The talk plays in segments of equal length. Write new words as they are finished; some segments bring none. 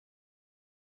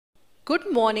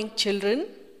Good morning, children.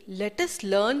 Let us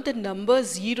learn the number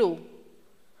 0.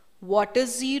 What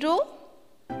is 0?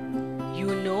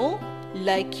 You know,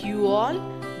 like you all,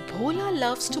 Bhola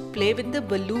loves to play with the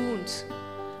balloons.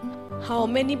 How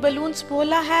many balloons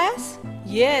Bhola has?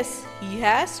 Yes, he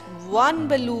has one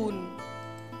balloon.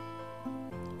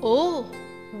 Oh,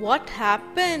 what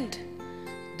happened?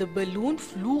 The balloon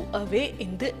flew away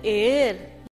in the air.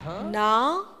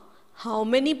 Now, how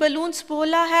many balloons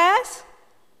Bhola has?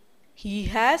 He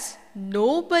has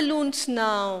no balloons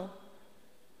now.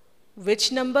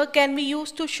 Which number can we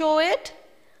use to show it?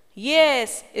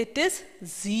 Yes, it is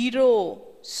 0.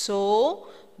 So,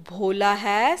 Bhola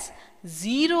has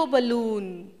 0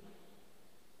 balloon.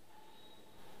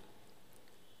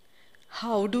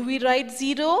 How do we write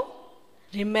 0?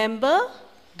 Remember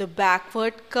the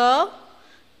backward curve,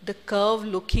 the curve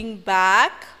looking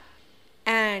back,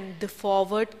 and the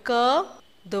forward curve,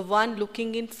 the one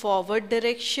looking in forward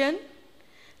direction.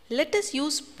 Let us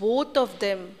use both of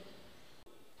them.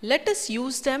 Let us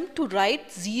use them to write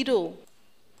 0.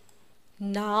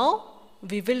 Now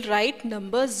we will write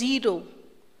number 0.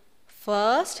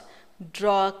 First,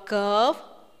 draw a curve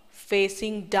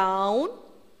facing down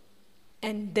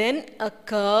and then a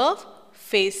curve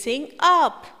facing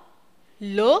up.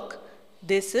 Look,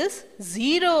 this is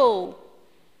 0.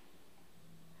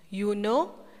 You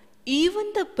know,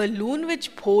 even the balloon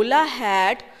which Bhola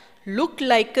had looked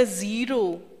like a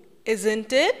 0,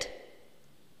 isn't it?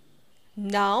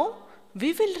 Now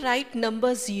we will write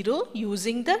number 0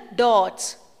 using the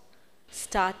dots.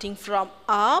 Starting from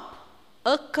up,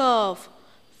 a curve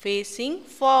facing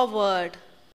forward.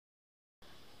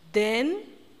 Then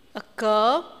a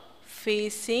curve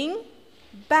facing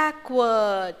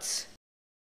backwards.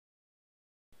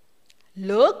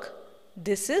 Look,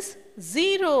 this is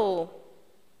 0.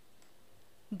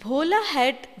 Bhola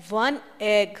had one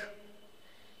egg.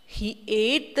 He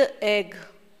ate the egg.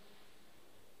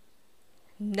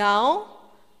 Now,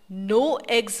 no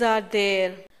eggs are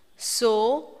there.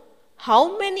 So,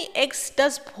 how many eggs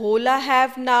does Bhola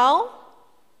have now?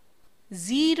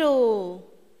 0.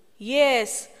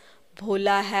 Yes,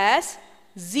 Bhola has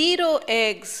 0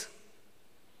 eggs.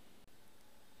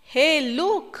 Hey,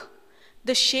 look!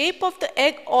 The shape of the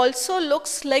egg also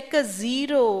looks like a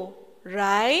 0,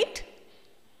 right?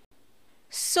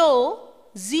 So,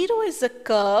 0 is a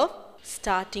curve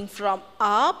starting from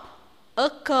up, a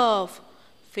curve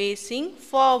facing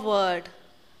forward,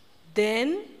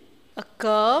 then a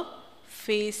curve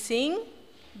facing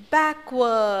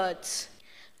backwards.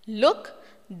 Look,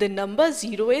 the number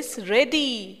 0 is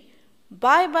ready.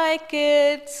 Bye bye,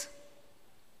 kids.